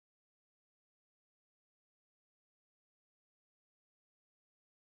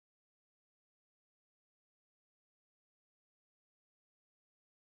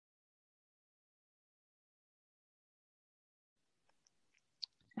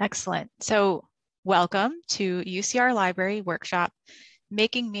Excellent. So welcome to UCR Library Workshop,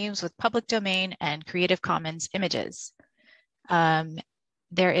 Making Memes with Public Domain and Creative Commons Images.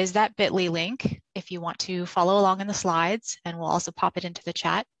 There is that bit.ly link if you want to follow along in the slides, and we'll also pop it into the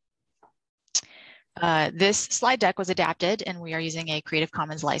chat. This slide deck was adapted and we are using a Creative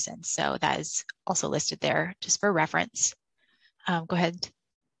Commons license, so that is also listed there just for reference. Go ahead.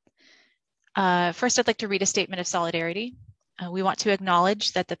 First, I'd like to read a statement of solidarity. We want to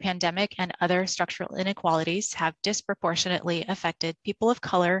acknowledge that the pandemic and other structural inequalities have disproportionately affected people of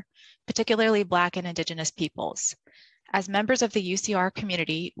color, particularly Black and Indigenous peoples. As members of the UCR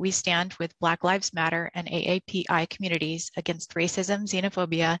community, we stand with Black Lives Matter and AAPI communities against racism,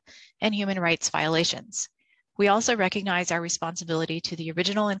 xenophobia, and human rights violations. We also recognize our responsibility to the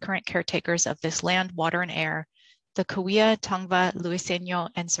original and current caretakers of this land, water, and air, the Cahuilla, Tongva, Luiseno,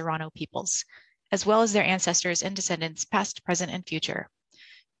 and Serrano peoples, as well as their ancestors and descendants, past, present, and future.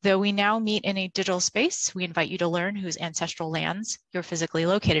 Though we now meet in a digital space, we invite you to learn whose ancestral lands you're physically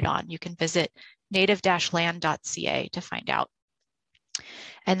located on. You can visit native-land.ca to find out.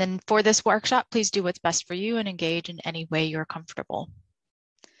 And then for this workshop, please do what's best for you and engage in any way you're comfortable.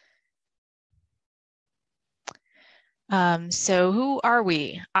 So who are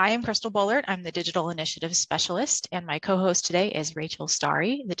we? I am Crystal Bullard. I'm the Digital Initiative Specialist, and my co-host today is Rachel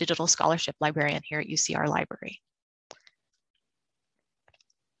Starry, the Digital Scholarship Librarian here at UCR Library.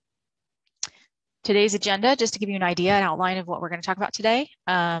 Today's agenda, just to give you an idea, an outline of what we're going to talk about today.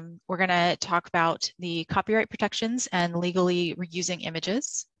 We're going to talk about the copyright protections and legally reusing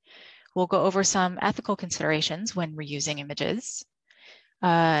images. We'll go over some ethical considerations when reusing images.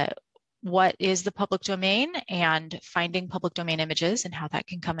 What is the public domain and finding public domain images and how that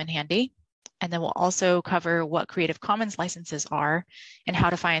can come in handy. And then we'll also cover what Creative Commons licenses are and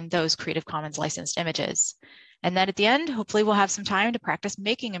how to find those Creative Commons licensed images. And then at the end, hopefully we'll have some time to practice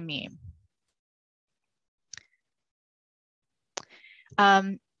making a meme.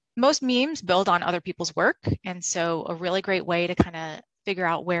 Most memes build on other people's work. And so a really great way to kind of figure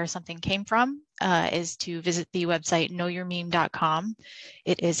out where something came from is to visit the website knowyourmeme.com.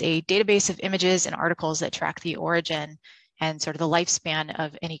 It is a database of images and articles that track the origin and sort of the lifespan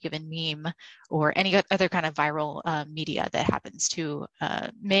of any given meme or any other kind of viral media that happens to,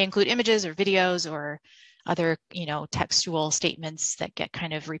 may include images or videos or other, textual statements that get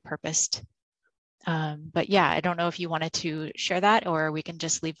kind of repurposed. But yeah, I don't know if you wanted to share that or we can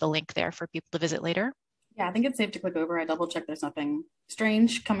just leave the link there for people to visit later. Yeah, I think it's safe to click over. I double checked there's nothing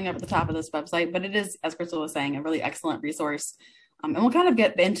strange coming up at the top of this website, but it is, as Crystal was saying, a really excellent resource. And we'll kind of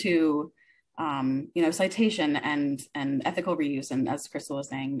get into, citation and ethical reuse. And as Crystal was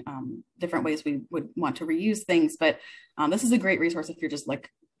saying, different ways we would want to reuse things. But this is a great resource if you're just like,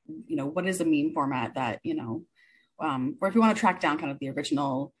 what is a meme format that, or if you want to track down kind of the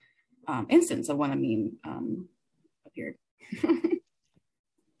original instance of when a meme appeared.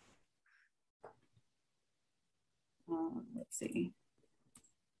 Let's see.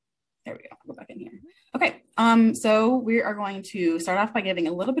 There we go. I'll go back in here. Okay. So we are going to start off by giving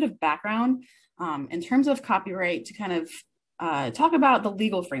a little bit of background in terms of copyright to kind of talk about the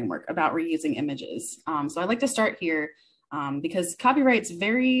legal framework about reusing images. So I'd like to start here because copyright's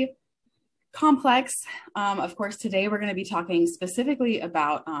very complex. Of course, today we're going to be talking specifically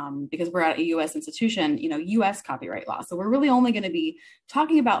about, because we're at a US institution, US copyright law. So we're really only going to be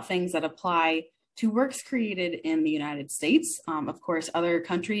talking about things that apply to works created in the United States. Of course, other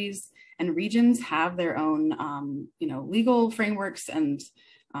countries and regions have their own, legal frameworks, and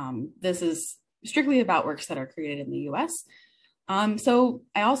this is strictly about works that are created in the US. So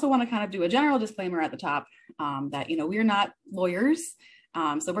I also want to kind of do a general disclaimer at the top that, we are not lawyers.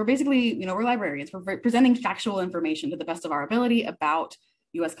 So we're basically, we're librarians. We're presenting factual information to the best of our ability about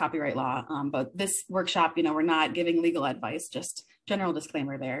US copyright law. But this workshop, we're not giving legal advice, just general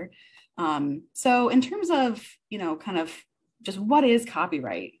disclaimer there. So in terms of, kind of just what is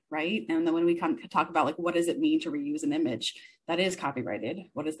copyright, right? And then when we kind of talk about like, what does it mean to reuse an image that is copyrighted?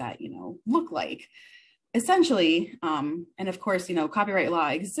 What does that, look like? Essentially, and of course, copyright law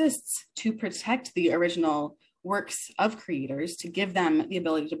exists to protect the original works of creators, to give them the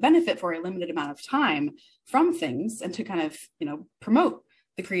ability to benefit for a limited amount of time from things and to kind of, promote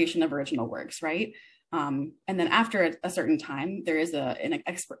the creation of original works, right? And then after a certain time, there is an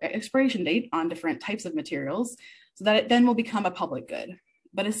expiration date on different types of materials so that it then will become a public good.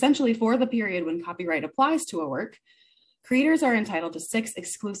 But essentially for the period when copyright applies to a work, creators are entitled to 6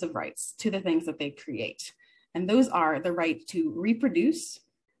 exclusive rights to the things that they create. And those are the right to reproduce,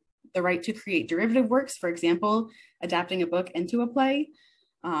 the right to create derivative works, for example, adapting a book into a play,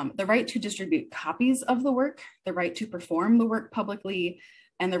 the right to distribute copies of the work, the right to perform the work publicly,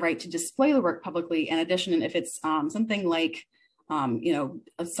 and the right to display the work publicly. In addition, if it's something like,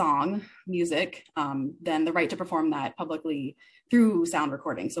 a song, music, then the right to perform that publicly through sound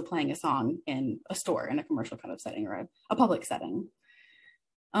recording. So playing a song in a store, in a commercial kind of setting, or a public setting.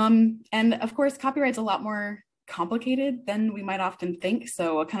 And of course, copyright's a lot more complicated than we might often think.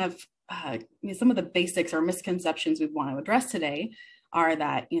 So kind of some of the basics or misconceptions we want to address today are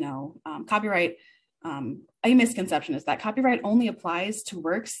that, copyright, a misconception is that copyright only applies to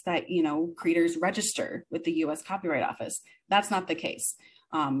works that, creators register with the US Copyright Office. That's not the case.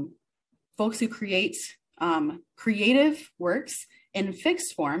 Folks who create creative works in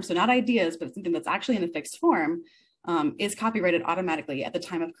fixed form, so not ideas, but something that's actually in a fixed form, is copyrighted automatically at the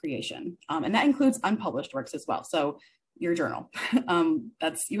time of creation. And that includes unpublished works as well. So your journal,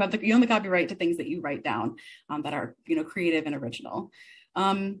 you own the copyright to things that you write down that are, creative and original.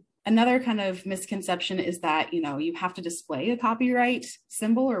 Another kind of misconception is that, you have to display a copyright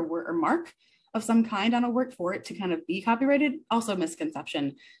symbol or mark of some kind on a work for it to kind of be copyrighted. Also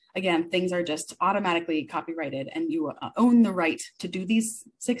misconception. Again, things are just automatically copyrighted, and you own the right to do these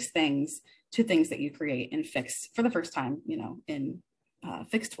 6 things to things that you create and fix for the first time, in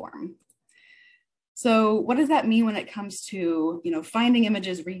fixed form. So what does that mean when it comes to, finding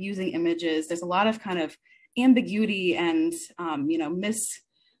images, reusing images? There's a lot of kind of ambiguity and,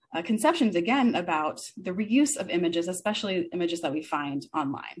 misconceptions, again, about the reuse of images, especially images that we find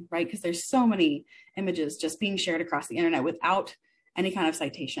online, right? Because there's so many images just being shared across the internet without any kind of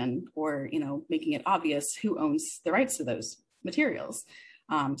citation or, making it obvious who owns the rights to those materials.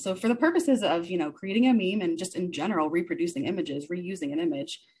 So for the purposes of, creating a meme and just in general, reproducing images, reusing an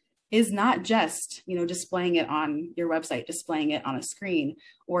image is not just, displaying it on your website, displaying it on a screen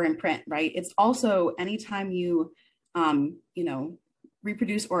or in print, right? It's also anytime you,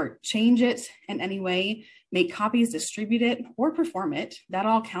 reproduce or change it in any way, make copies, distribute it, or perform it, that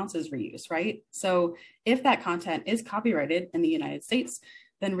all counts as reuse, right? So if that content is copyrighted in the United States,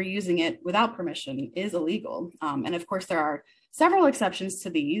 then reusing it without permission is illegal. And of course, there are several exceptions to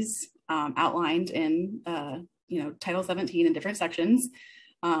these outlined in Title 17 in different sections.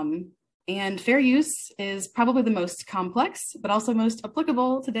 And fair use is probably the most complex, but also most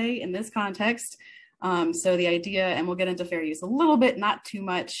applicable today in this context. So the idea, and we'll get into fair use a little bit, not too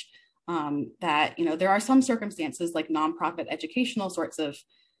much, that there are some circumstances like nonprofit educational sorts of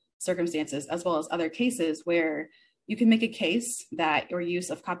circumstances, as well as other cases where you can make a case that your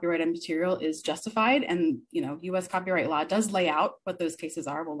use of copyrighted material is justified, and US copyright law does lay out what those cases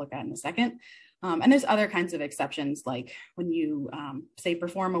are. We'll look at in a second. And there's other kinds of exceptions, like when you say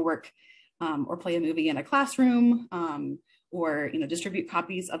perform a work or play a movie in a classroom, or distribute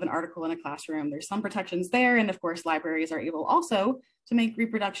copies of an article in a classroom. There's some protections there, and of course, libraries are able also to make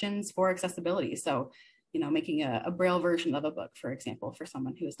reproductions for accessibility. So, making a Braille version of a book, for example, for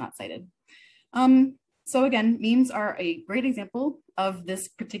someone who is not sighted. So again, memes are a great example of this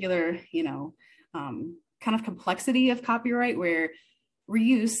particular, kind of complexity of copyright, where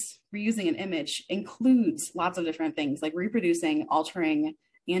reusing an image includes lots of different things like reproducing, altering,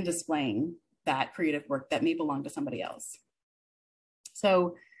 and displaying that creative work that may belong to somebody else.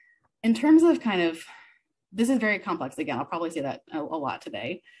 So in terms of this is very complex. Again, I'll probably say that a lot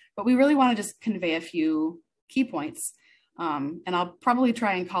today, but we really want to just convey a few key points. And I'll probably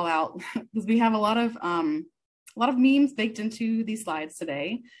try and call out, because we have a lot of memes baked into these slides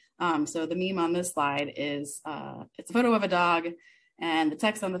today. So the meme on this slide is, it's a photo of a dog, and the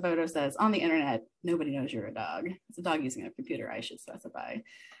text on the photo says, "On the internet, nobody knows you're a dog." It's a dog using a computer, I should specify.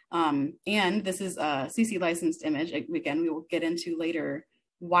 And this is a CC licensed image. Again, we will get into later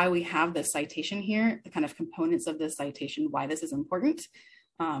why we have this citation here, the kind of components of this citation, why this is important,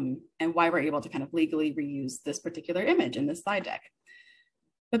 and why we're able to kind of legally reuse this particular image in this slide deck.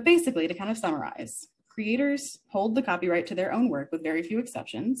 But basically, to kind of summarize, creators hold the copyright to their own work with very few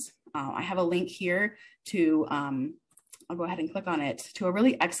exceptions. I have a link here to, I'll go ahead and click on it, to a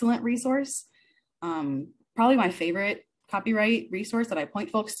really excellent resource. Probably my favorite copyright resource that I point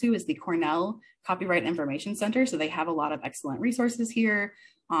folks to is the Cornell Copyright Information Center. So they have a lot of excellent resources here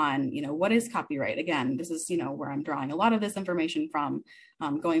on, what is copyright? Again, this is, where I'm drawing a lot of this information from,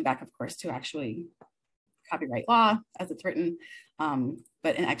 going back, of course, to actually copyright law as it's written,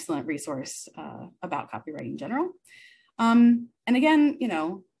 but an excellent resource about copyright in general. And again,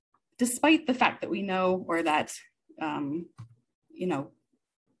 despite the fact that we know, or that,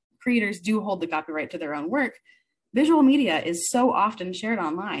 creators do hold the copyright to their own work, visual media is so often shared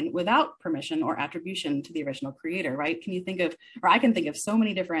online without permission or attribution to the original creator, right? Can you think of, or I can think of so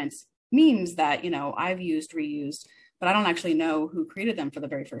many different memes that, I've used, reused, but I don't actually know who created them for the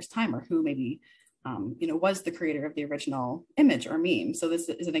very first time, or who maybe was the creator of the original image or meme. So this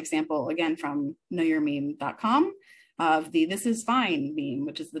is an example, again, from knowyourmeme.com of the "This is fine" meme,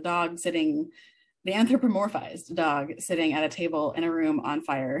 which is the dog sitting, the anthropomorphized dog sitting at a table in a room on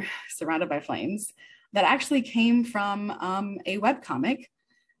fire, surrounded by flames, that actually came from a webcomic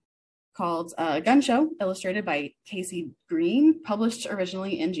called Gun Show, illustrated by Casey Green, published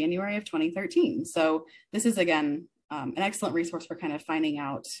originally in January of 2013. So this is, again, an excellent resource for kind of finding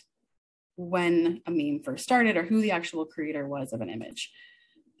out when a meme first started or who the actual creator was of an image.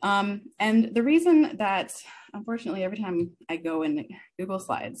 And the reason that, unfortunately, every time I go in Google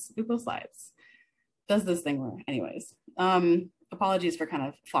Slides does this thing where, anyways, apologies for kind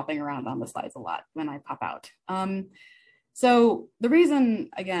of flopping around on the slides a lot when I pop out. So the reason,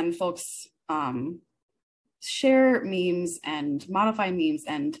 again, folks share memes and modify memes,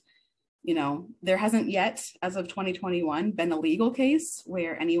 and there hasn't yet, as of 2021, been a legal case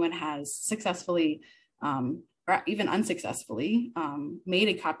where anyone has successfully or even unsuccessfully made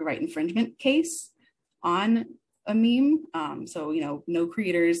a copyright infringement case on a meme. So, no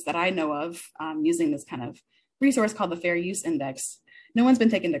creators that I know of using this kind of resource called the Fair Use Index. No one's been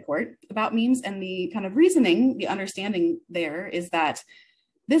taken to court about memes, and the kind of reasoning, the understanding there is that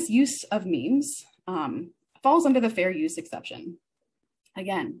this use of memes falls under the fair use exception.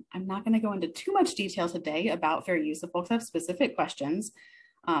 Again, I'm not going to go into too much detail today about fair use if folks have specific questions,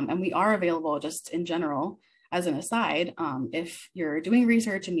 and we are available just in general. As an aside, if you're doing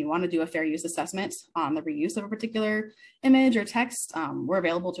research and you want to do a fair use assessment on the reuse of a particular image or text, we're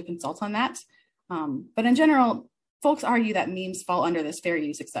available to consult on that. But in general, folks argue that memes fall under this fair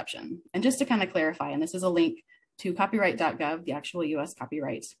use exception. And just to kind of clarify, and this is a link to copyright.gov, the actual US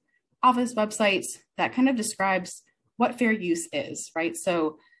Copyright Office website that kind of describes what fair use is, right?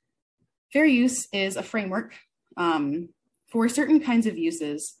 So fair use is a framework for certain kinds of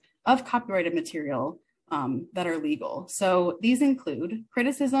uses of copyrighted material that are legal. So these include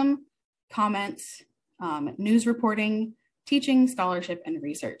criticism, comments, news reporting, teaching, scholarship, and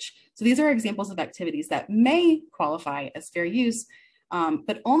research. So these are examples of activities that may qualify as fair use,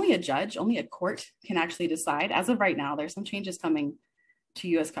 but only a judge, only a court can actually decide. As of right now, there's some changes coming to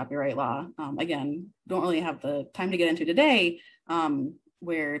US copyright law. Again, don't really have the time to get into today,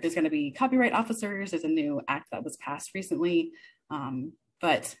 where there's going to be copyright officers. There's a new act that was passed recently.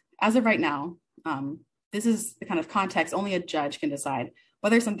 But as of right now, this is the kind of context only a judge can decide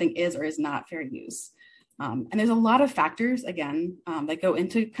whether something is or is not fair use. And there's a lot of factors, again, that go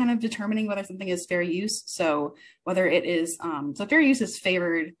into kind of determining whether something is fair use. So whether it is, so fair use is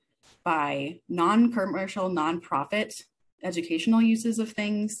favored by non-commercial, nonprofit educational uses of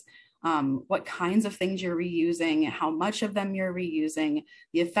things, what kinds of things you're reusing, how much of them you're reusing,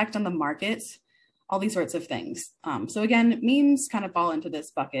 the effect on the market, all these sorts of things. So again, memes kind of fall into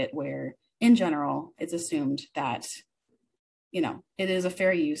this bucket where, in general, it's assumed that, it is a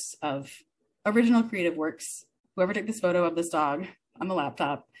fair use of original creative works. Whoever took this photo of this dog on the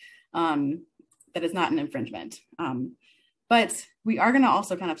laptop, that is not an infringement. But we are going to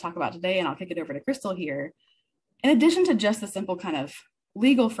also kind of talk about today, and I'll kick it over to Crystal here, in addition to just the simple kind of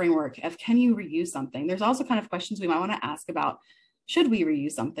legal framework of can you reuse something, there's also kind of questions we might want to ask about, should we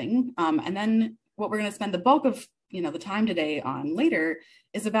reuse something? And then what we're going to spend the bulk of the time today on later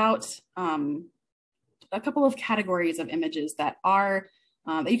is about a couple of categories of images that are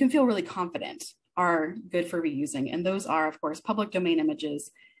that you can feel really confident are good for reusing. And those are, of course, public domain images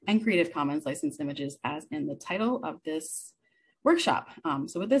and Creative Commons licensed images, as in the title of this workshop.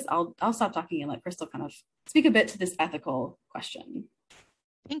 So with this, I'll stop talking and let Crystal kind of speak a bit to this ethical question.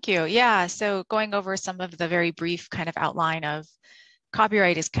 Thank you. Yeah, so going over some of the very brief kind of outline of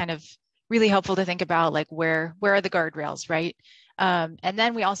copyright is kind of really helpful to think about, like where are the guardrails, right? And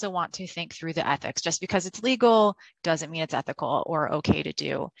then we also want to think through the ethics. Just because it's legal doesn't mean it's ethical or okay to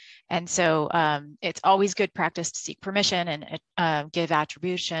do. And so it's always good practice to seek permission and give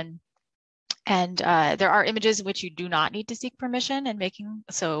attribution. And there are images which you do not need to seek permission and making,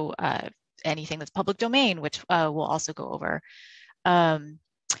 so anything that's public domain, which we'll also go over.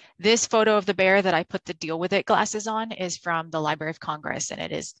 This photo of the bear that I put the deal with it glasses on is from the Library of Congress, and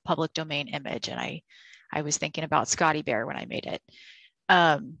it is public domain image. And I was thinking about Scotty Bear when I made it.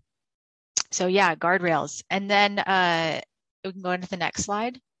 So yeah, guardrails. And then we can go into the next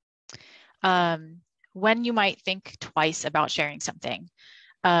slide. When you might think twice about sharing something.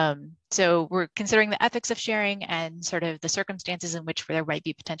 So we're considering the ethics of sharing and sort of the circumstances in which there might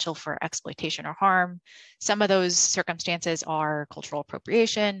be potential for exploitation or harm. Some of those circumstances are cultural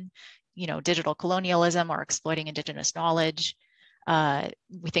appropriation, digital colonialism, or exploiting indigenous knowledge.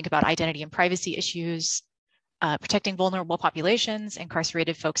 We think about identity and privacy issues, protecting vulnerable populations,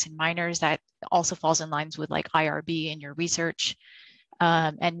 incarcerated folks and minors, that also falls in lines with like IRB in your research.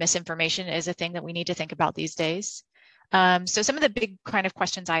 And misinformation is a thing that we need to think about these days. So some of the big kind of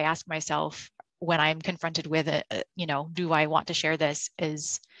questions I ask myself when I'm confronted with it, do I want to share this,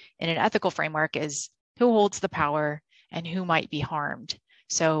 is in an ethical framework, is who holds the power and who might be harmed.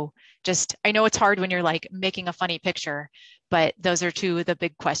 So I know it's hard when you're like making a funny picture, but those are two of the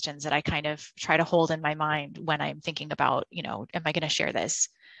big questions that I kind of try to hold in my mind when I'm thinking about, am I going to share this?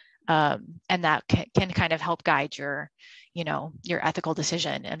 And that can kind of help guide your ethical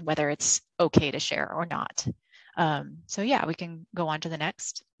decision and whether it's okay to share or not. So yeah, we can go on to the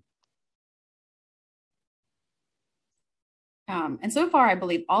next. And so far, I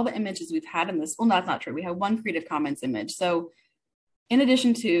believe all the images we've had in this, well, that's not true. We have one Creative Commons image. So in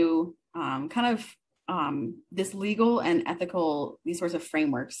addition to this legal and ethical, these sorts of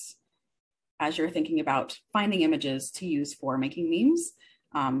frameworks, as you're thinking about finding images to use for making memes,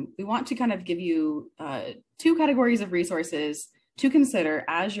 we want to kind of give you two categories of resources to consider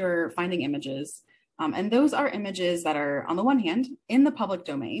as you're finding images. And those are images that are, on the one hand, in the public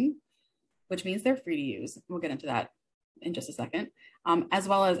domain, which means they're free to use. We'll get into that in just a second, as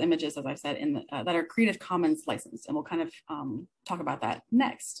well as images, as I said, that are Creative Commons licensed. And we'll kind of talk about that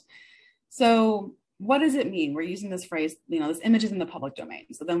next. So what does it mean? We're using this phrase, this image is in the public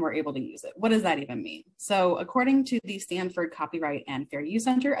domain, so then we're able to use it. What does that even mean? So according to the Stanford Copyright and Fair Use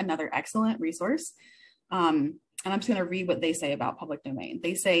Center, another excellent resource, and I'm just going to read what they say about public domain.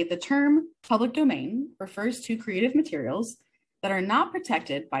 They say the term public domain refers to creative materials that are not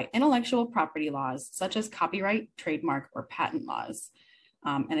protected by intellectual property laws, such as copyright, trademark, or patent laws.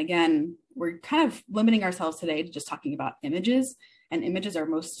 And again, we're kind of limiting ourselves today to just talking about images, and images are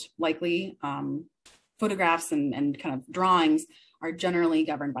most likely, photographs and kind of drawings are generally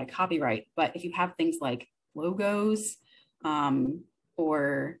governed by copyright. But if you have things like logos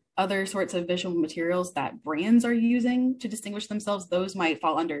or other sorts of visual materials that brands are using to distinguish themselves, those might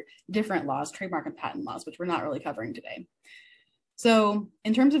fall under different laws, trademark and patent laws, which we're not really covering today. So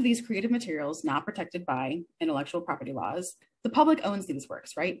in terms of these creative materials not protected by intellectual property laws, the public owns these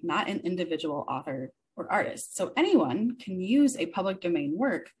works, right? Not an individual author or artist. So anyone can use a public domain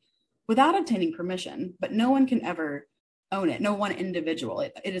work without obtaining permission, but no one can ever own it. No one individual.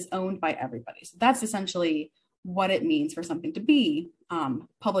 It is owned by everybody. So that's essentially what it means for something to be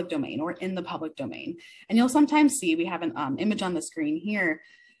public domain or in the public domain. And you'll sometimes see, we have an image on the screen here,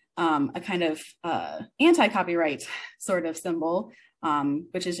 a kind of anti-copyright sort of symbol,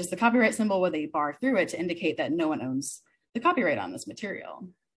 which is just the copyright symbol with a bar through it to indicate that no one owns the copyright on this material.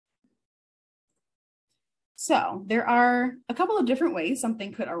 So there are a couple of different ways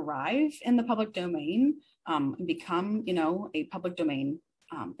something could arrive in the public domain and become, a public domain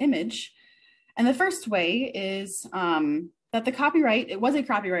image. And the first way is that the copyright, it was a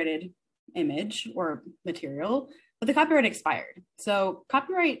copyrighted image or material, but the copyright expired. So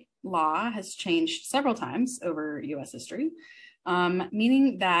copyright law has changed several times over US history,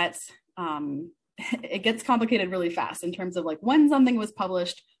 meaning that it gets complicated really fast in terms of like when something was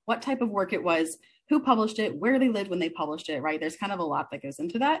published, what type of work it was, who published it, where they lived when they published it, right? There's kind of a lot that goes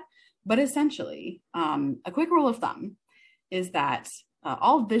into that. But essentially, a quick rule of thumb is that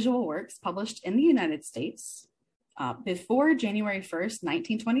all visual works published in the United States before January 1st,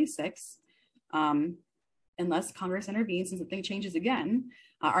 1926, unless Congress intervenes and something changes again,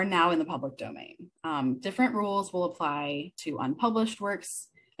 are now in the public domain. Different rules will apply to unpublished works.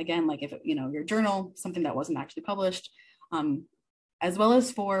 Again, like if your journal, something that wasn't actually published, as well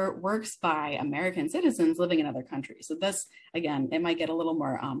as for works by American citizens living in other countries. So this, again, it might get a little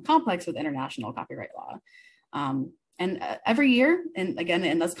more complex with international copyright law. And every year, and again,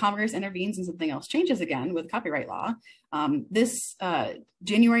 unless Congress intervenes and something else changes again with copyright law, this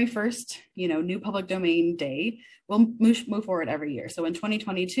January 1st, new public domain day will move forward every year. So in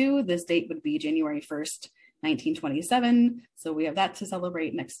 2022, this date would be January 1st, 1927. So we have that to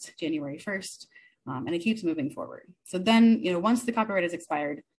celebrate next January 1st. And it keeps moving forward. So then, once the copyright is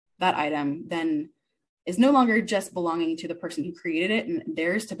expired, that item then is no longer just belonging to the person who created it and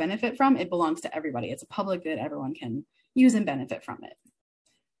theirs to benefit from. It belongs to everybody. It's a public good. Everyone can use and benefit from it.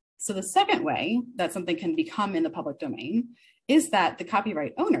 So the second way that something can become in the public domain is that the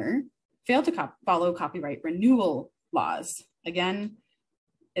copyright owner failed to follow copyright renewal laws. Again,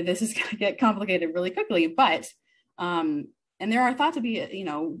 this is going to get complicated really quickly, but and there are thought to be,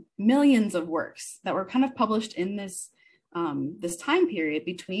 millions of works that were kind of published in this this time period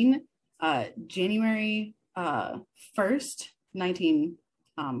between January 1st,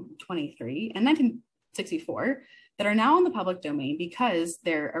 1923 and 1964 that are now in the public domain because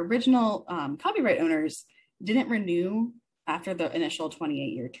their original copyright owners didn't renew after the initial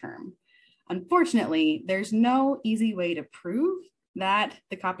 28-year term. Unfortunately, there's no easy way to prove that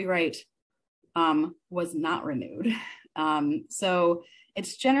the copyright was not renewed. So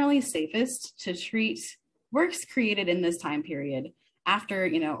it's generally safest to treat works created in this time period after,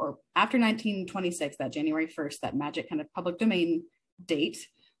 or after 1926, that January 1st, that magic kind of public domain date,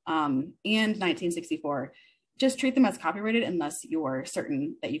 and 1964, just treat them as copyrighted unless you're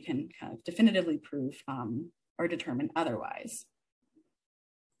certain that you can kind of definitively prove or determine otherwise.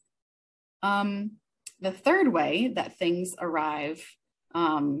 The third way that things arrive,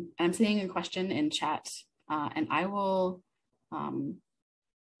 and I'm seeing a question in chat, and I will,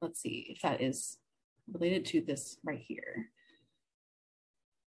 let's see if that is related to this right here.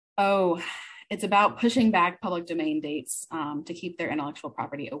 Oh, it's about pushing back public domain dates to keep their intellectual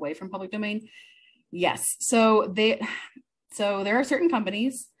property away from public domain. Yes, so there are certain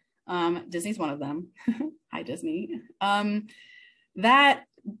companies, Disney's one of them, hi Disney, that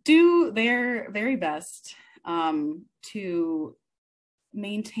do their very best to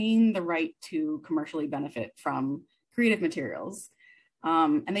maintain the right to commercially benefit from creative materials.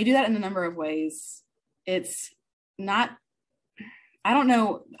 And they do that in a number of ways. It's not, I don't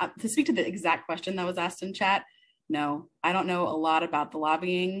know, to speak to the exact question that was asked in chat, no, I don't know a lot about the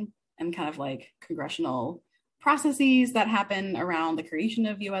lobbying and kind of like congressional processes that happen around the creation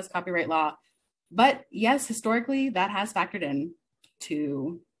of US copyright law. But yes, historically, that has factored in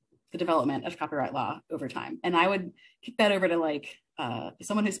to the development of copyright law over time. And I would kick that over to like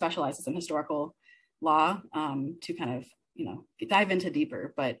someone who specializes in historical law to kind of, dive into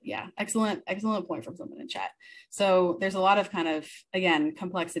deeper. But yeah, excellent point from someone in chat. So there's a lot of kind of, again,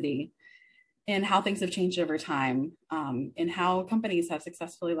 complexity in how things have changed over time, in how companies have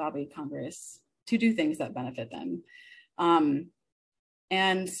successfully lobbied Congress to do things that benefit them.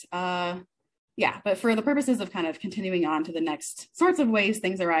 Yeah, but for the purposes of kind of continuing on to the next sorts of ways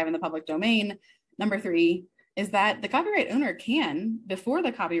things arrive in the public domain, number 3 is that the copyright owner can, before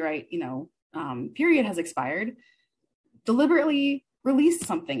the copyright, period has expired, deliberately release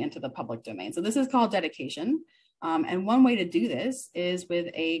something into the public domain. So this is called dedication. And one way to do this is with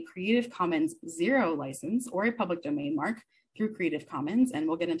a Creative Commons 0 license or a public domain mark through Creative Commons. And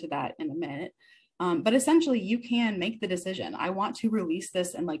we'll get into that in a minute. But essentially you can make the decision. I want to release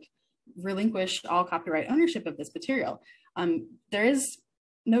this and like relinquish all copyright ownership of this material. There is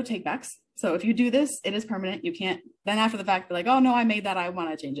no takebacks. So if you do this, it is permanent. You can't then after the fact be like, oh no, I made that, I want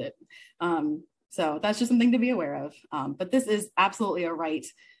to change it. So that's just something to be aware of. But this is absolutely a right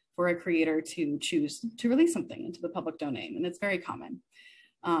for a creator to choose to release something into the public domain. And it's very common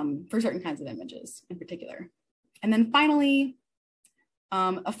for certain kinds of images in particular. And then finally,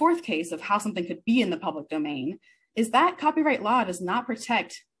 a fourth case of how something could be in the public domain is that copyright law does not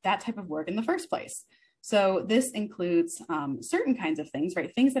protect that type of work in the first place. So this includes certain kinds of things,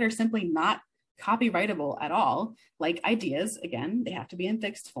 right? Things that are simply not copyrightable at all, like ideas, again, they have to be in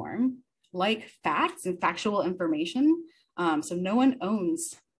fixed form, like facts and factual information. So no one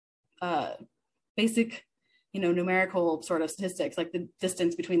owns basic, numerical sort of statistics, like the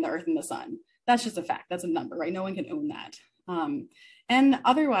distance between the Earth and the sun. That's just a fact, that's a number, right? No one can own that. And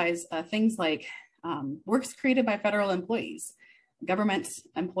otherwise, things like works created by federal employees, government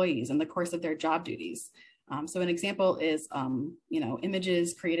employees in the course of their job duties. So an example is,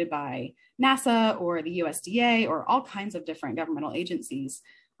 images created by NASA or the USDA or all kinds of different governmental agencies.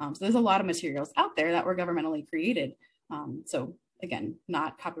 So there's a lot of materials out there that were governmentally created. So again,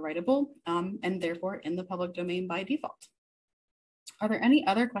 not copyrightable and therefore in the public domain by default. Are there any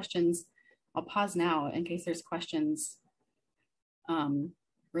other questions? I'll pause now in case there's questions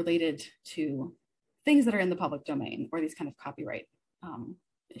related to things that are in the public domain or these kind of copyright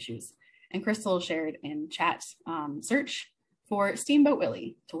issues. And Crystal shared in chat, search for Steamboat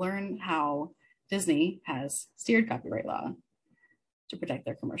Willie to learn how Disney has steered copyright law to protect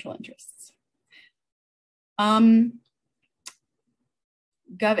their commercial interests. Gov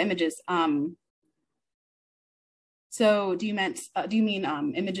images. So do you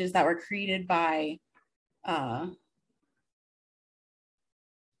mean images that were created by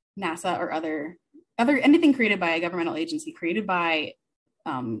NASA or anything created by a governmental agency, created by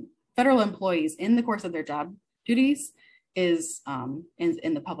federal employees in the course of their job duties is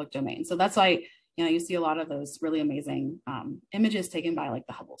in the public domain. So that's why you see a lot of those really amazing images taken by like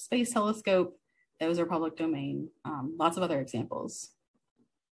the Hubble Space Telescope. Those are public domain. Lots of other examples.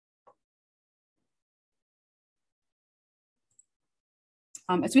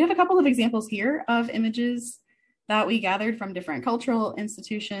 So we have a couple of examples here of images that we gathered from different cultural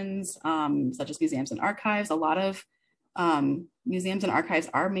institutions, such as museums and archives. A lot of museums and archives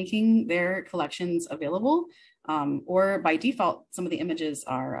are making their collections available, or by default, some of the images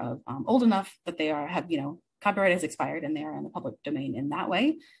are old enough that they have, copyright has expired and they are in the public domain in that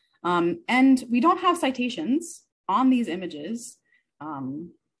way. And we don't have citations on these images. I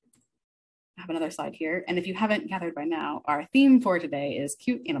have another slide here. And if you haven't gathered by now, our theme for today is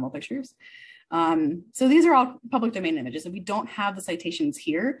cute animal pictures. So these are all public domain images, and we don't have the citations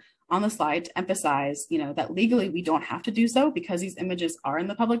here on the slide to emphasize, that legally we don't have to do so because these images are in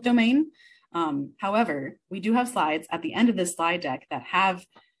the public domain. However, we do have slides at the end of this slide deck that have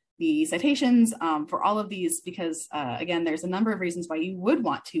the citations for all of these because, again, there's a number of reasons why you would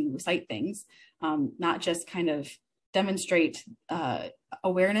want to cite things, not just kind of demonstrate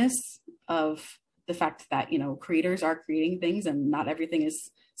awareness of the fact that, creators are creating things and not everything is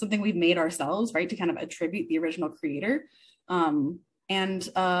something we've made ourselves, right? To kind of attribute the original creator. And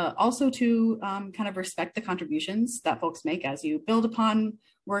also to kind of respect the contributions that folks make as you build upon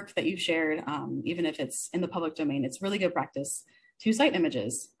work that you've shared, even if it's in the public domain. It's really good practice to cite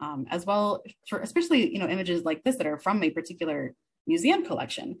images as well, for especially images like this that are from a particular museum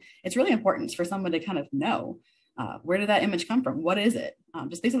collection. It's really important for someone to kind of know where did that image come from? What is it?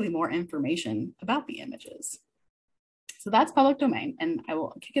 Just basically more information about the images. So that's public domain, and I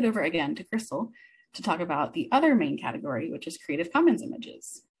will kick it over again to Crystal to talk about the other main category, which is Creative Commons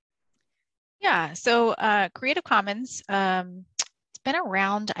images. Yeah, so Creative Commons, it's been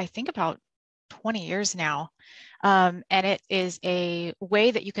around, I think, about 20 years now. And it is a way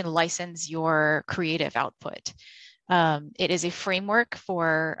that you can license your creative output. It is a framework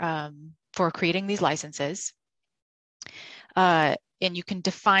for creating these licenses. And you can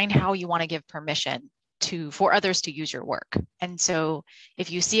define how you want to give permission for others to use your work. And so if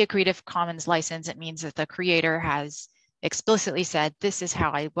you see a Creative Commons license, it means that the creator has explicitly said, this is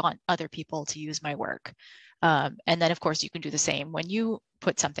how I want other people to use my work. And then of course you can do the same when you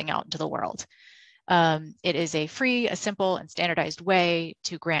put something out into the world. It is a free, a simple and standardized way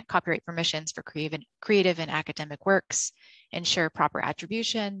to grant copyright permissions for creative and academic works, ensure proper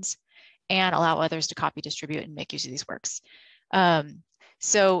attributions, and allow others to copy, distribute, and make use of these works.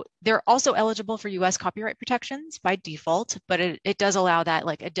 So they're also eligible for US copyright protections by default, but it does allow that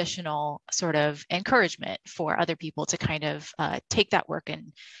additional sort of encouragement for other people to kind of take that work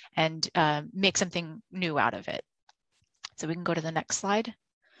and make something new out of it. So we can go to the next slide.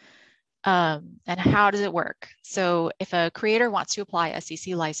 And how does it work? So if a creator wants to apply a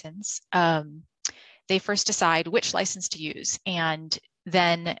CC license, they first decide which license to use. And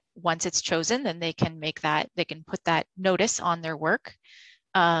then once it's chosen, then they can put that notice on their work.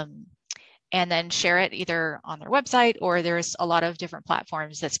 And then share it either on their website, or there's a lot of different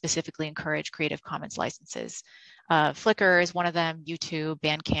platforms that specifically encourage Creative Commons licenses. Flickr is one of them, YouTube,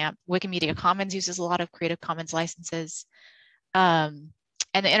 Bandcamp, Wikimedia Commons uses a lot of Creative Commons licenses. And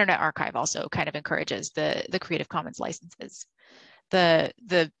the Internet Archive also kind of encourages the Creative Commons licenses.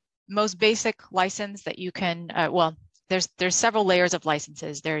 The most basic license that you can, there's several layers of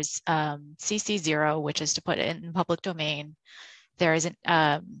licenses. There's CC0, which is to put it in public domain. There is you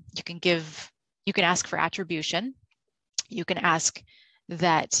can ask for attribution. You can ask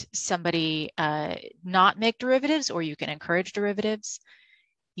that somebody not make derivatives, or you can encourage derivatives.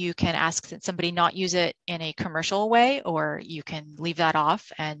 You can ask that somebody not use it in a commercial way, or you can leave that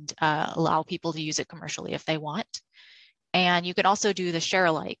off and allow people to use it commercially if they want. And you can also do the share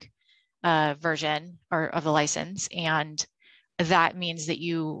alike version of the license. And that means that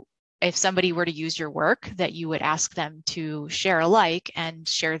if somebody were to use your work, that you would ask them to share alike and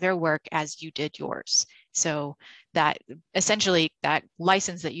share their work as you did yours. So that essentially that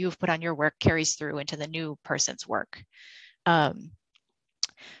license that you've put on your work carries through into the new person's work.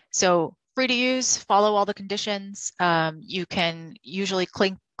 So free to use, follow all the conditions. You can usually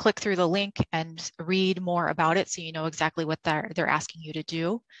click through the link and read more about it so you know exactly what they're asking you to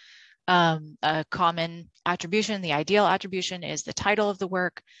do. A common attribution, the ideal attribution, is the title of the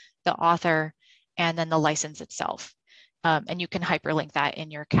work, the author, and then the license itself. And you can hyperlink that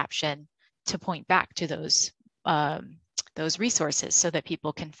in your caption to point back to those resources so that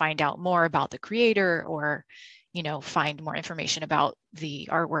people can find out more about the creator, or find more information about the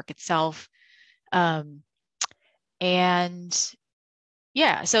artwork itself. And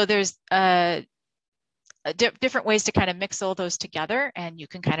yeah, so there's different ways to kind of mix all those together, and you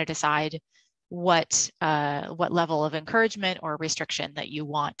can kind of decide what level of encouragement or restriction that you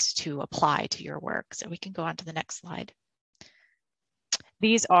want to apply to your work. So we can go on to the next slide.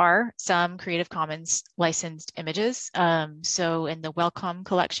 These are some Creative Commons licensed images. So in the Wellcome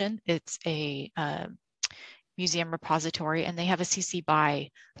collection, it's museum repository, and they have a CC BY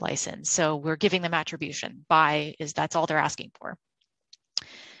license. So we're giving them attribution. BY that's all they're asking for.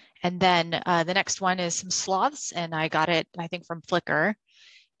 And then the next one is some sloths, and I got it, I think, from Flickr,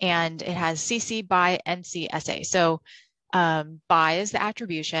 and it has CC BY NC SA. So BY is the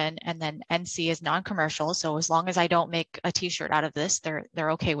attribution, and then NC is non-commercial. So as long as I don't make a T-shirt out of this,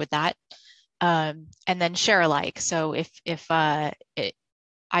 they're okay with that. And then share alike. So if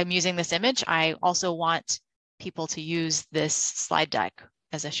I'm using this image, I also want people to use this slide deck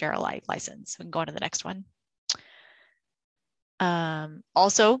as a share alike license. We can go on to the next one.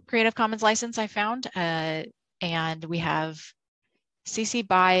 Also, Creative Commons license I found, and we have CC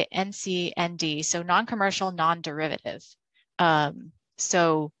BY NC ND, so non-commercial, non-derivative.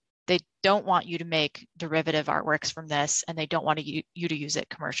 So they don't want you to make derivative artworks from this, and they don't want you to use it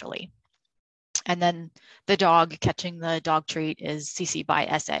commercially. And then the dog catching the dog treat is CC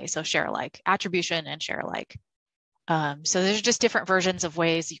BY SA, so share alike, attribution and share alike. So there's just different versions of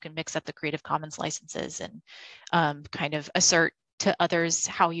ways you can mix up the Creative Commons licenses and kind of assert to others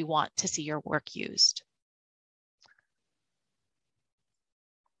how you want to see your work used.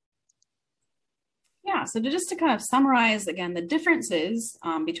 Yeah, so just to kind of summarize again, the differences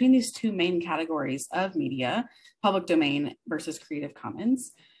between these two main categories of media, public domain versus Creative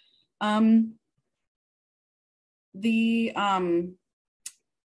Commons.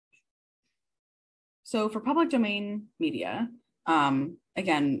 So for public domain media,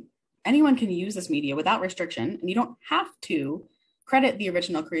 again, anyone can use this media without restriction, and you don't have to credit the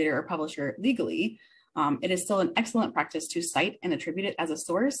original creator or publisher legally. It is still an excellent practice to cite and attribute it as a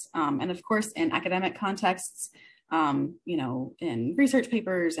source. And of course, in academic contexts, in research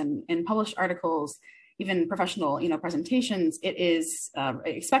papers and in published articles, even professional, presentations, it is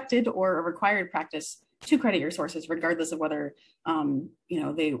expected or a required practice to credit your sources, regardless of whether,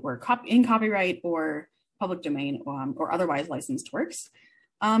 they were in copyright or public domain or otherwise licensed works.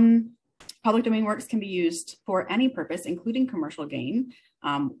 Public domain works can be used for any purpose, including commercial gain,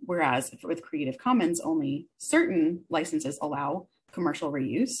 whereas with Creative Commons, only certain licenses allow commercial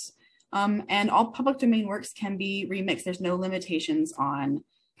reuse. And all public domain works can be remixed. There's no limitations on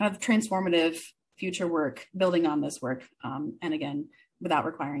kind of transformative future work, building on this work, and again, without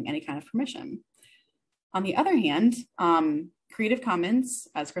requiring any kind of permission. On the other hand, Creative Commons,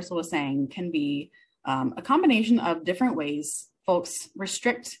 as Crystal was saying, can be a combination of different ways folks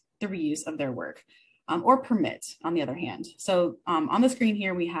restrict the reuse of their work or permit, on the other hand. So on the screen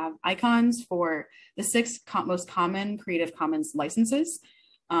here, we have icons for the 6 most common Creative Commons licenses.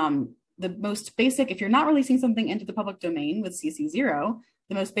 The most basic, if you're not releasing something into the public domain with CC0,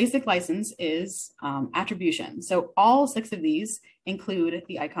 the most basic license is attribution. So all 6 of these include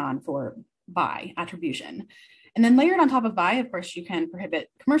the icon for BY, attribution. And then layered on top of BY, of course, you can prohibit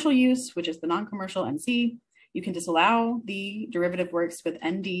commercial use, which is the non-commercial NC. You can disallow the derivative works with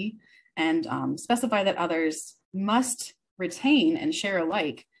ND and specify that others must retain and share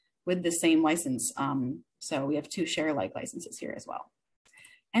alike with the same license. So we have 2 share alike licenses here as well.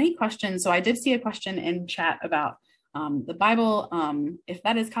 Any questions? So I did see a question in chat about the Bible, if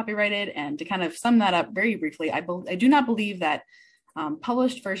that is copyrighted, and to kind of sum that up very briefly, I do not believe that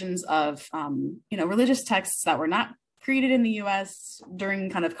published versions of religious texts that were not created in the US during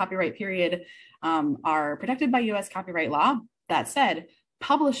kind of copyright period are protected by US copyright law. That said,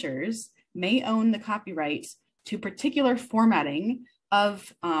 publishers may own the copyright to particular formatting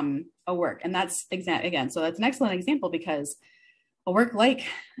of a work. And that's again, so that's an excellent example, because a work like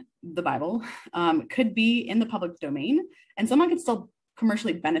the Bible could be in the public domain and someone could still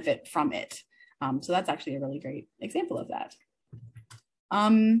commercially benefit from it. So that's actually a really great example of that.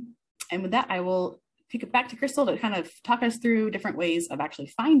 And with that, I will kick it back to Crystal to kind of talk us through different ways of actually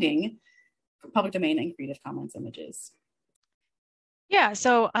finding public domain and Creative Commons images. Yeah,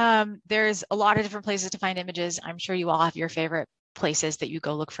 so there's a lot of different places to find images. I'm sure you all have your favorite places that you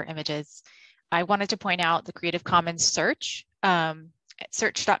go look for images. I wanted to point out the Creative Commons search,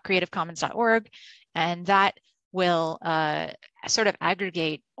 search.creativecommons.org, and that will sort of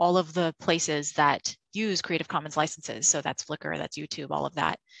aggregate all of the places that use Creative Commons licenses. So that's Flickr, that's YouTube, all of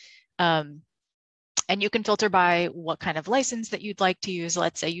that. And you can filter by what kind of license that you'd like to use.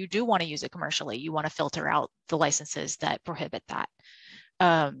 Let's say you do want to use it commercially. You want to filter out the licenses that prohibit that.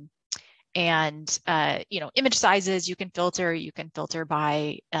 Image sizes, you can filter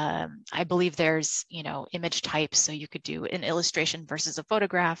by, I believe there's, image types. So you could do an illustration versus a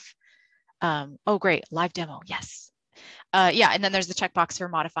photograph. Oh, great, live demo, yes. And then there's the checkbox for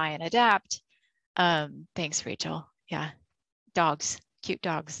modify and adapt. Thanks, Rachel. Yeah, dogs, cute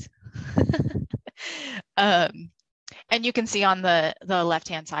dogs. And you can see on the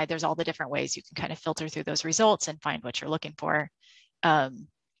left-hand side, there's all the different ways you can kind of filter through those results and find what you're looking for.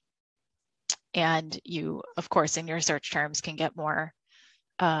 And you, of course, in your search terms can get more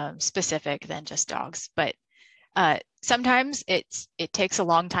specific than just dogs. But sometimes it takes a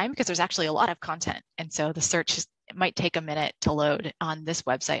long time because there's actually a lot of content. And so the search it might take a minute to load on this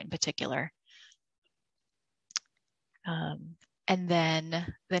website in particular. And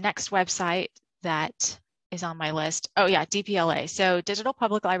then the next website that is on my list, oh yeah, DPLA. So Digital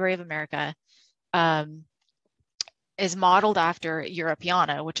Public Library of America is modeled after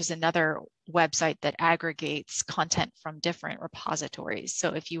Europeana, which is another website that aggregates content from different repositories.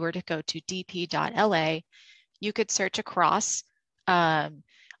 So if you were to go to dp.la, you could search across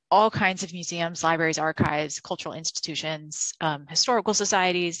all kinds of museums, libraries, archives, cultural institutions, historical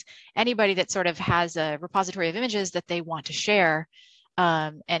societies, anybody that sort of has a repository of images that they want to share.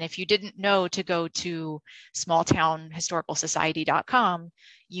 And if you didn't know to go to smalltownhistoricalsociety.com,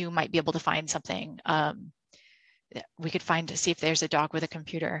 you might be able to find something. We could find to see if there's a dog with a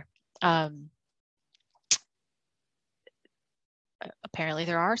computer. Apparently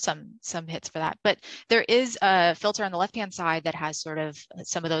there are some hits for that, but there is a filter on the left-hand side that has sort of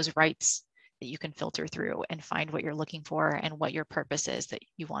some of those rights that you can filter through and find what you're looking for and what your purpose is that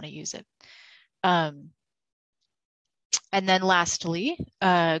you want to use it. And then lastly,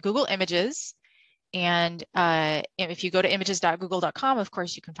 Google Images. And if you go to images.google.com, of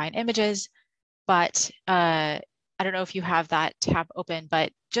course, you can find images, but I don't know if you have that tab open,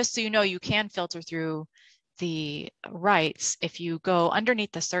 but just so you know, you can filter through the rights. If you go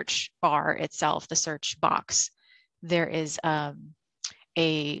underneath the search bar itself, the search box, there is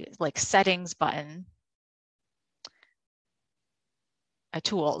a like settings button,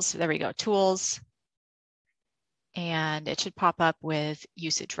 tools, there we go, tools, and it should pop up with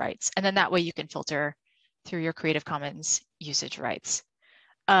usage rights. And then that way you can filter through your Creative Commons usage rights.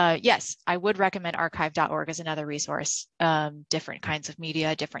 Yes, I would recommend archive.org as another resource, different kinds of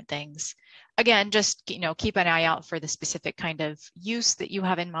media, different things. Again, just keep an eye out for the specific kind of use that you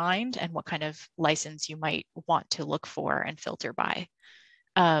have in mind and what kind of license you might want to look for and filter by.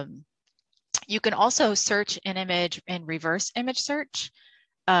 You can also search an image in reverse image search.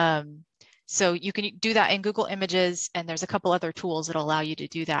 So you can do that in Google Images, and there's a couple other tools that allow you to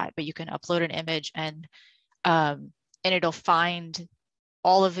do that, but you can upload an image and it'll find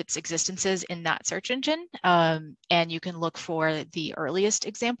all of its existences in that search engine. And you can look for the earliest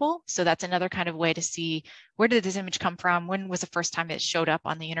example. So that's another kind of way to see, where did this image come from? When was the first time it showed up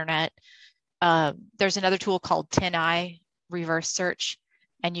on the internet? There's another tool called TinEye reverse search,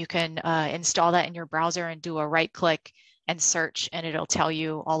 and you can install that in your browser and do a right click and search, and it'll tell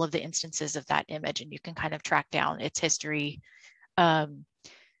you all of the instances of that image, and you can kind of track down its history.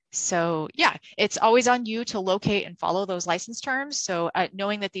 So yeah, it's always on you to locate and follow those license terms. So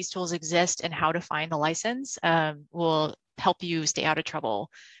knowing that these tools exist and how to find the license will help you stay out of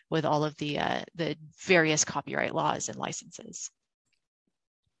trouble with all of the various copyright laws and licenses.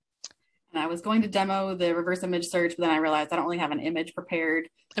 And I was going to demo the reverse image search, but then I realized I don't really have an image prepared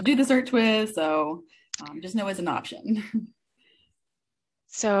to do the search with. So just know it's an option.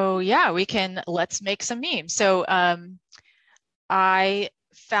 So yeah, let's make some memes. So I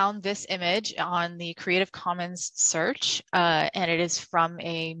found this image on the Creative Commons search, and it is from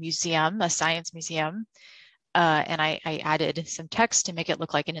a museum, a science museum. And I added some text to make it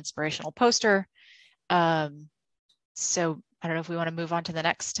look like an inspirational poster. So I don't know if we want to move on to the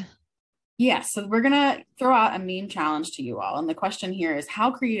next. Yes, so we're gonna throw out a meme challenge to you all. And the question here is,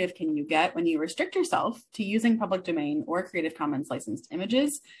 how creative can you get when you restrict yourself to using public domain or Creative Commons licensed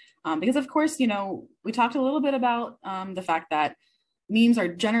images? Because of course, we talked a little bit about the fact that memes are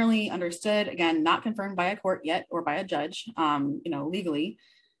generally understood, again, not confirmed by a court yet or by a judge, legally.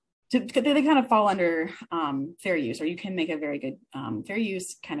 They kind of fall under fair use, or you can make a very good fair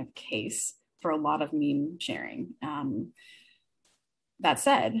use kind of case for a lot of meme sharing. That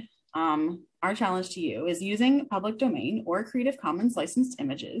said, our challenge to you is using public domain or Creative Commons licensed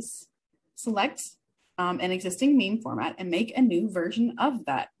images, select an existing meme format and make a new version of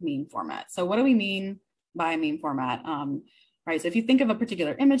that meme format. So what do we mean by meme format? Right, so if you think of a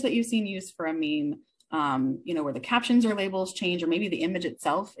particular image that you've seen used for a meme, where the captions or labels change, or maybe the image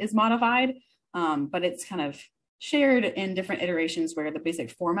itself is modified, but it's kind of shared in different iterations where the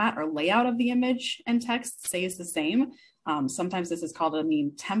basic format or layout of the image and text stays the same. Sometimes this is called a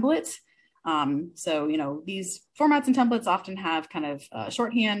meme template. So, these formats and templates often have kind of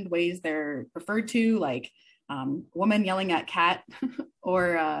shorthand ways they're referred to, like woman yelling at cat,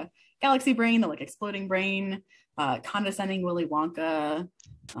 or galaxy brain, the like exploding brain, condescending Willy Wonka,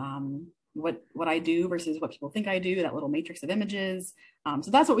 what I do versus what people think I do, that little matrix of images.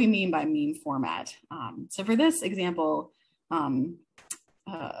 So that's what we mean by meme format. So for this example, we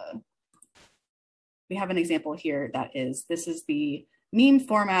have an example here that is, this is the meme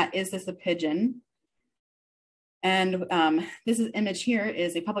format, is this a pigeon? And this image here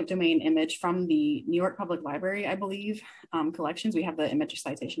is a public domain image from the New York Public Library, I believe, collections. We have the image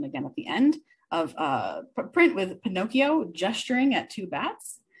citation again at the end of print with Pinocchio gesturing at two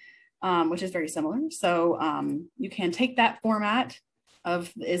bats, which is very similar. So you can take that format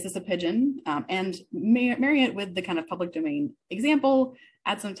of is this a pigeon and marry it with the kind of public domain example,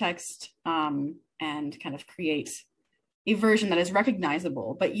 add some text and kind of create a version that is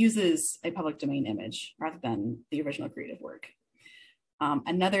recognizable, but uses a public domain image rather than the original creative work.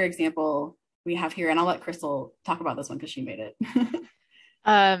 Another example we have here, and I'll let Crystal talk about this one because she made it.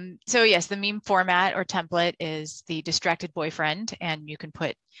 So yes, the meme format or template is the distracted boyfriend, and you can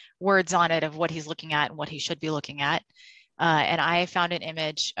put words on it of what he's looking at and what he should be looking at. And I found an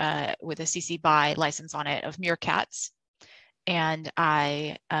image with a CC BY license on it of meerkats, and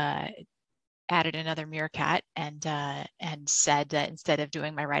I added another meerkat and said that instead of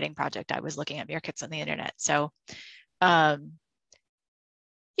doing my writing project, I was looking at meerkats on the internet. So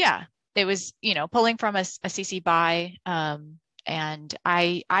yeah, it was, you know, pulling from a CC BY, and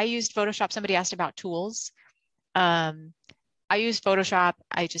I used Photoshop. Somebody asked about tools. I used Photoshop.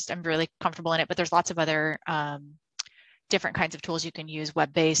 I'm really comfortable in it, but there's lots of other different kinds of tools you can use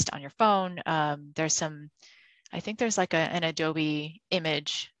web-based on your phone. There's some, I think there's like an Adobe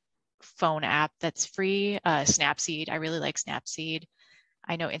image phone app that's free, Snapseed. I really like Snapseed.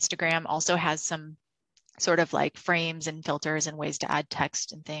 I know Instagram also has some sort of like frames and filters and ways to add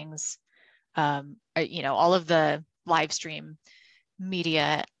text and things. You know, all of the live stream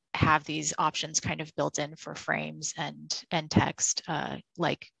media have these options kind of built in for frames and text,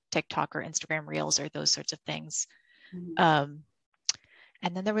 like TikTok or Instagram Reels or those sorts of things. Mm-hmm.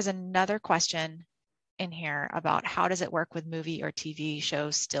 And then there was another question in here about how does it work with movie or TV show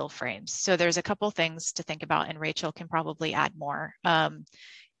still frames. So there's a couple things to think about, and Rachel can probably add more,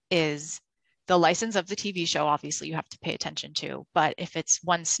 is the license of the TV show, obviously you have to pay attention to, but if it's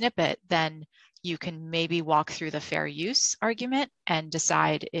one snippet, then you can maybe walk through the fair use argument and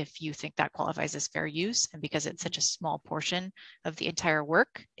decide if you think that qualifies as fair use. And because it's such a small portion of the entire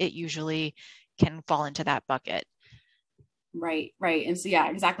work, it usually can fall into that bucket. Right. And so, yeah,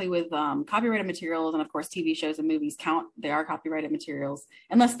 exactly with copyrighted materials, and of course, TV shows and movies count. They are copyrighted materials,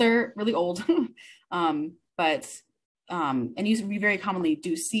 unless they're really old. And we very commonly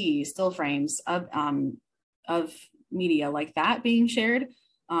do see still frames of media like that being shared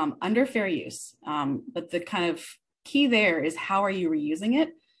under fair use. But the kind of key there is how are you reusing it?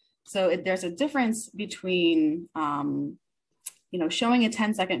 So there's a difference between, you know, showing a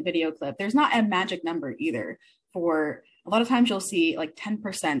 10-second video clip. There's not a magic number either. For a lot of times you'll see like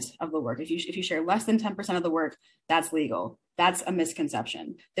 10% of the work. If you share less than 10% of the work, that's legal. That's a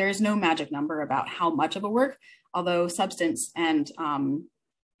misconception. There is no magic number about how much of a work, although substance and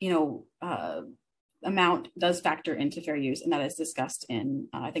amount does factor into fair use, and that is discussed in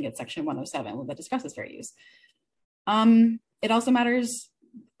I think it's section 107 that discusses fair use. It also matters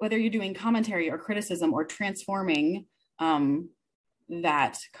whether you're doing commentary or criticism or transforming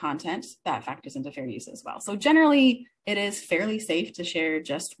that content, that factors into fair use as well. So generally, it is fairly safe to share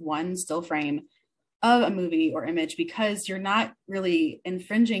just one still frame of a movie or image because you're not really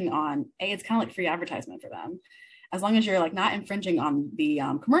infringing on, it's kind of like free advertisement for them. As long as you're like not infringing on the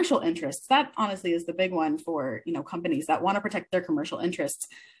commercial interests, that honestly is the big one for, you know, companies that want to protect their commercial interests.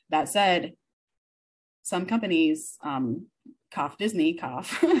 That said, some companies, cough Disney,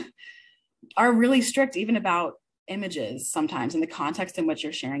 cough, are really strict even about images sometimes in the context in which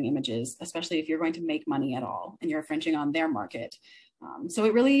you're sharing images, especially if you're going to make money at all and you're infringing on their market. So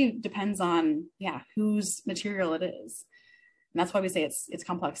it really depends on, whose material it is. And that's why we say it's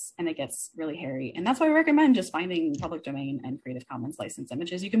complex and it gets really hairy. And that's why we recommend just finding public domain and Creative Commons licensed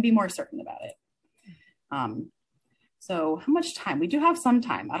images. You can be more certain about it. So how much time? We do have some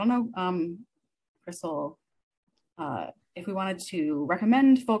time. I don't know, Crystal, if we wanted to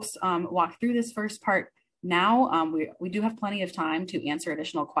recommend folks walk through this first part now. We do have plenty of time to answer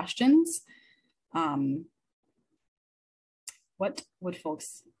additional questions. What would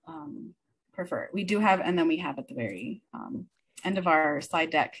folks prefer? We do have, and then we have at the very end of our slide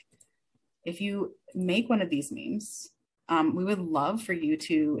deck, if you make one of these memes, we would love for you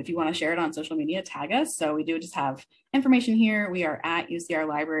to, if you want to share it on social media, tag us. So we do just have information here. We are at UCR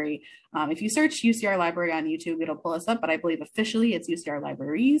Library. If you search UCR Library on YouTube, it'll pull us up, but I believe officially it's UCR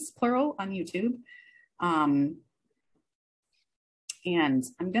Libraries, plural, on YouTube. And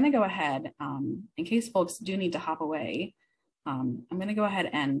I'm going to go ahead, in case folks do need to hop away, I'm going to go ahead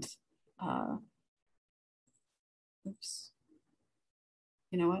and, oops,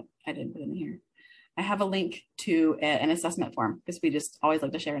 you know what? I didn't put it in here. I have a link to an assessment form because we just always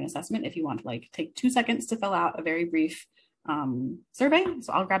like to share an assessment if you want to like take 2 seconds to fill out a very brief survey.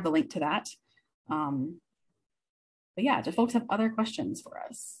 So I'll grab the link to that. But yeah, do folks have other questions for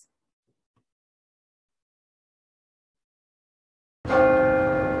us?